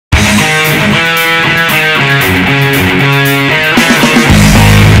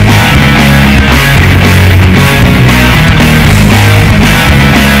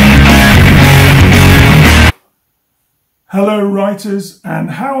writers,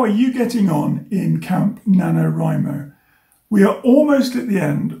 and how are you getting on in Camp Nanowrimo? We are almost at the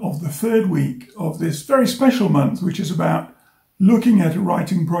end of the third week of this very special month, which is about looking at a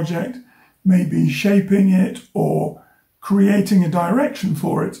writing project, maybe shaping it or creating a direction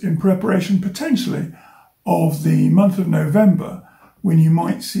for it in preparation potentially of the month of November, when you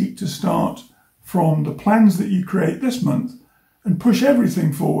might seek to start from the plans that you create this month and push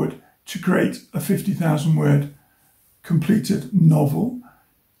everything forward to create a 50,000 word completed novel.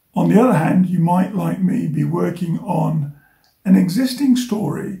 On the other hand, you might, like me, be working on an existing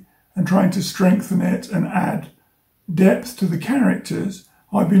story and trying to strengthen it and add depth to the characters.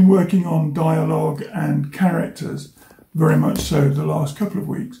 I've been working on dialogue and characters very much so the last couple of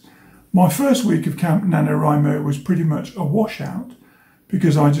weeks. My first week of Camp Nanowrimo was pretty much a washout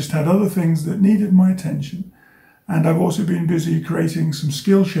because I just had other things that needed my attention. And I've also been busy creating some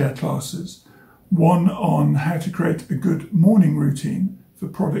Skillshare classes, one on how to create a good morning routine for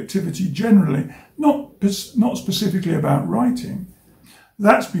productivity generally, not specifically about writing.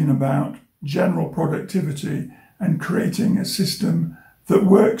 That's been about general productivity and creating a system that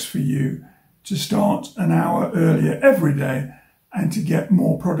works for you to start an hour earlier every day and to get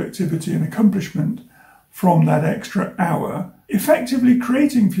more productivity and accomplishment from that extra hour, effectively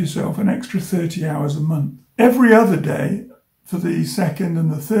creating for yourself an extra 30 hours a month. Every other day for the second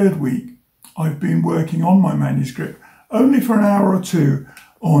and the third week, I've been working on my manuscript, only for an hour or two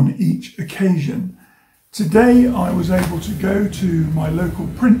on each occasion. Today I was able to go to my local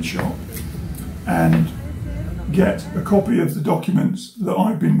print shop and get a copy of the documents that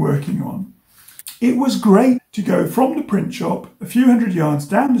I've been working on. It was great to go from the print shop a few hundred yards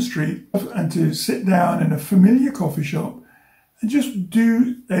down the street and to sit down in a familiar coffee shop and just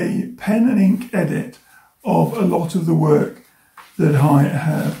do a pen and ink edit of a lot of the work that I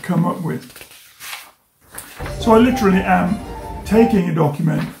have come up with. So I literally am taking a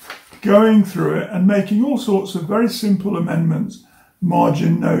document, going through it and making all sorts of very simple amendments,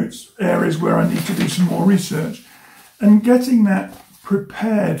 margin notes, areas where I need to do some more research, and getting that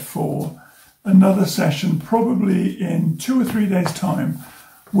prepared for another session, probably in 2 or 3 days' time,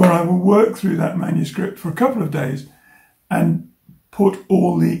 where I will work through that manuscript for a couple of days and put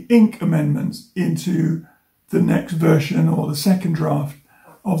all the ink amendments into the next version or the second draft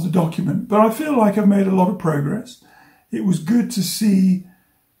of the document. But I feel like I've made a lot of progress. It was good to see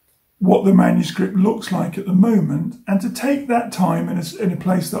what the manuscript looks like at the moment and to take that time in a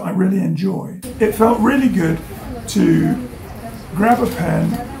place that I really enjoy. It felt really good to grab a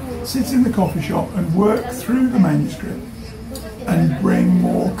pen, sit in the coffee shop and work through the manuscript and bring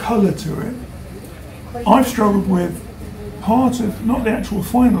more colour to it. I've struggled with part of, not the actual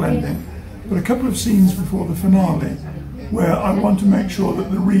final ending, but a couple of scenes before the finale, where I want to make sure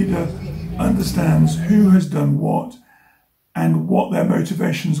that the reader understands who has done what and what their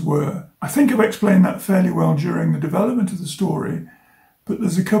motivations were. I think I've explained that fairly well during the development of the story, but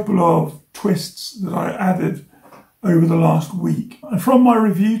there's a couple of twists that I added over the last week. And from my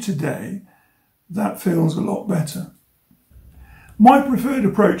review today, that feels a lot better. My preferred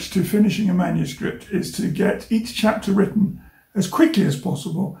approach to finishing a manuscript is to get each chapter written as quickly as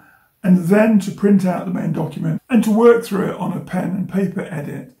possible and then to print out the main document and to work through it on a pen and paper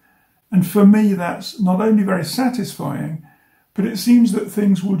edit. And for me, that's not only very satisfying, but it seems that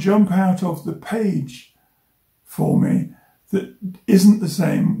things will jump out of the page for me that isn't the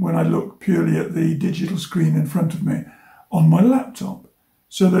same when I look purely at the digital screen in front of me on my laptop.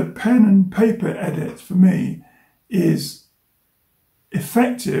 So that pen and paper edit for me is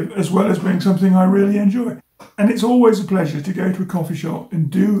effective as well as being something I really enjoy. And it's always a pleasure to go to a coffee shop and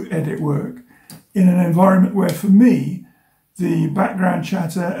do edit work in an environment where, for me, the background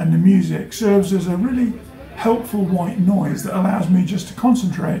chatter and the music serves as a really helpful white noise that allows me just to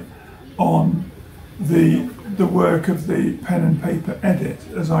concentrate on the work of the pen and paper edit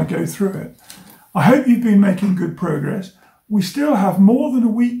as I go through it. I hope you've been making good progress. We still have more than a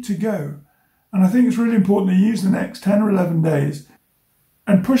week to go, and I think it's really important to use the next 10 or 11 days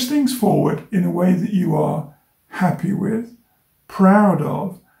and push things forward in a way that you are happy with, proud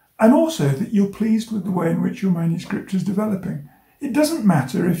of, and also that you're pleased with the way in which your manuscript is developing. It doesn't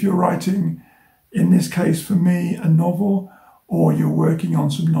matter if you're writing, in this case for me, a novel, or you're working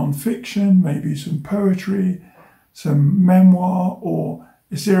on some non-fiction, maybe some poetry, some memoir, or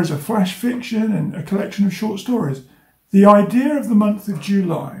a series of flash fiction and a collection of short stories. The idea of the month of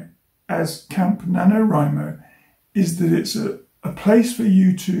July as Camp Nanowrimo is that it's a place for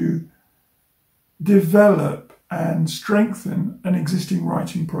you to develop and strengthen an existing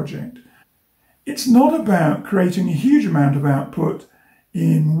writing project. It's not about creating a huge amount of output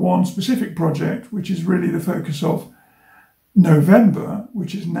in one specific project, which is really the focus of November,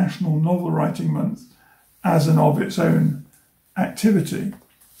 which is National Novel Writing Month, as an of its own activity.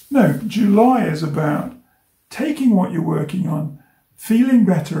 No, July is about taking what you're working on, feeling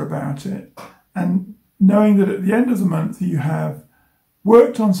better about it, and knowing that at the end of the month you have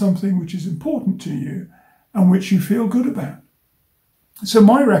worked on something which is important to you and which you feel good about. So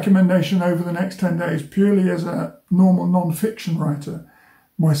my recommendation over the next 10 days, purely as a normal non-fiction writer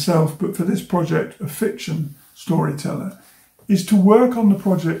myself, but for this project a fiction storyteller, is to work on the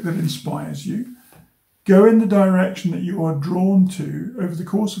project that inspires you, go in the direction that you are drawn to over the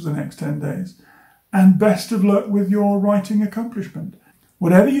course of the next 10 days, and best of luck with your writing accomplishment.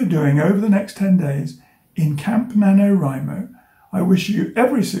 Whatever you're doing over the next 10 days in Camp Nanowrimo, I wish you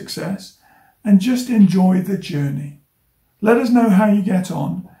every success and just enjoy the journey. Let us know how you get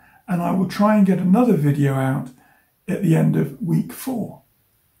on, and I will try and get another video out at the end of week 4.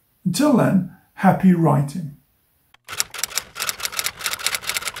 Until then, happy writing.